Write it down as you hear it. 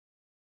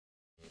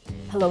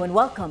Hello and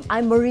welcome.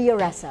 I'm Maria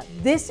Ressa.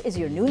 This is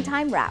your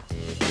Noontime Wrap.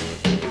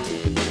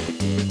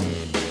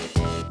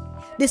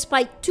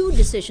 Despite two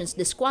decisions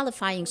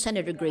disqualifying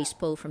Senator Grace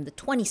Poe from the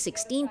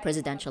 2016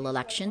 presidential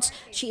elections,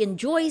 she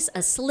enjoys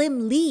a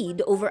slim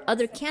lead over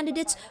other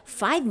candidates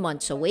 5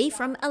 months away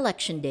from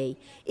Election Day.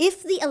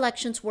 If the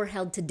elections were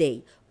held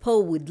today, Poe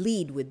would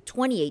lead with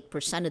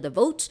 28% of the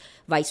votes.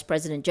 Vice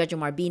President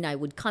Jejomar Binay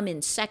would come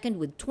in second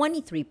with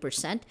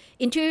 23%.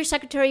 Interior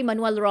Secretary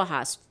Manuel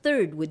Rojas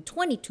third with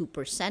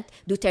 22%.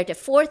 Duterte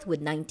fourth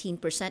with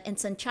 19%. And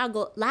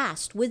Santiago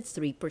last with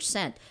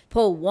 3%.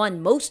 Poe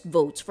won most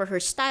votes for her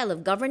style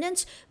of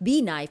governance,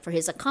 Binay for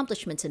his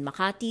accomplishments in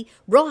Makati,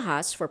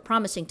 Rojas for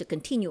promising to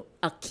continue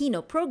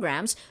Aquino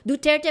programs,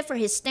 Duterte for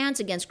his stance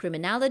against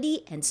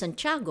criminality, and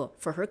Santiago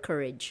for her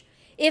courage.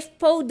 If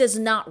Poe does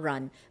not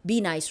run,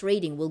 Binay's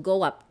rating will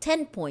go up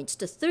 10 points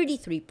to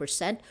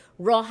 33%,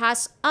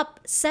 Rojas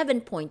up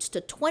 7 points to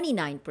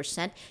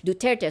 29%,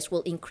 Duterte's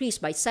will increase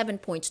by 7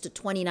 points to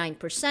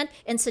 29%,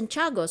 and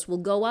Santiago's will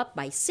go up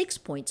by 6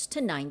 points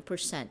to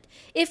 9%.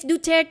 If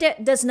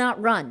Duterte does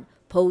not run,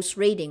 Poe's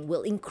rating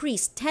will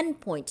increase 10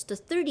 points to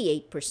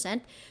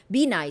 38%,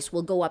 Binay's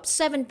will go up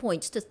 7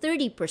 points to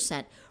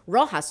 30%,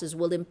 Rojas's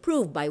will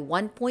improve by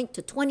 1 point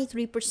to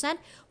 23%,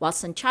 while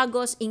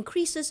Santiago's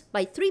increases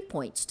by 3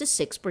 points to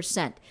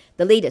 6%.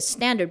 The latest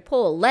standard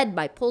poll, led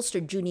by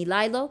pollster Junie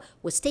Lilo,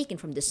 was taken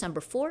from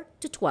December 4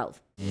 to 12.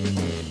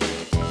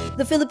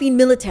 The Philippine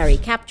military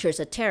captures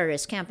a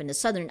terrorist camp in the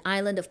southern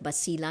island of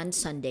Basilan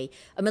Sunday.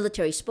 A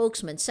military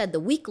spokesman said the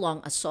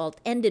week-long assault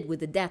ended with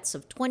the deaths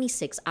of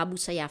 26 Abu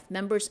Sayaff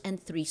members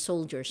and 3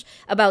 soldiers.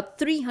 About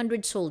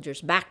 300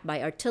 soldiers, backed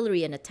by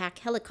artillery and attack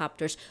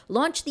helicopters,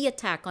 launched the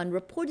attack on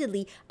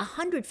reportedly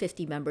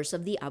 150 members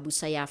of the Abu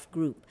Sayaff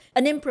group.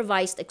 An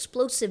improvised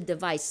explosive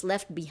device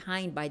left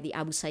behind by the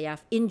Abu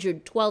Sayaff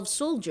injured 12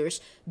 soldiers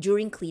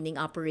during cleaning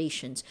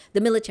operations. The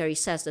military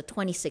says the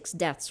 26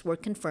 deaths were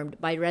confirmed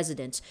by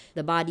residents.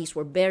 The bodies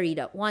were buried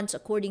at once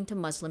according to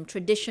Muslim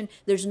tradition.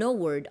 There's no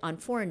word on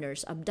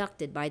foreigners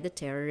abducted by the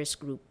terrorist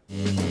group.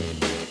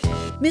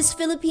 Miss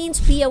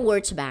Philippines Pia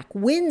Wurtzbach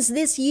wins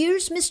this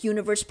year's Miss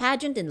Universe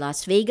pageant in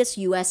Las Vegas,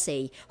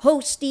 USA.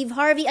 Host Steve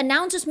Harvey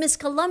announces Miss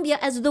Colombia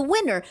as the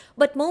winner,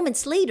 but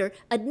moments later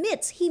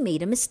admits he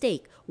made a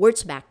mistake.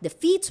 Wurtzbach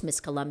defeats Miss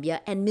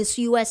Colombia and Miss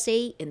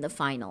USA in the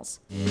finals.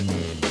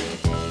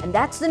 And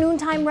that's the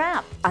Noontime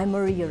Wrap. I'm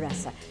Maria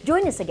Ressa.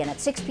 Join us again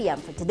at 6 p.m.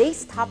 for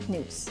today's top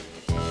news.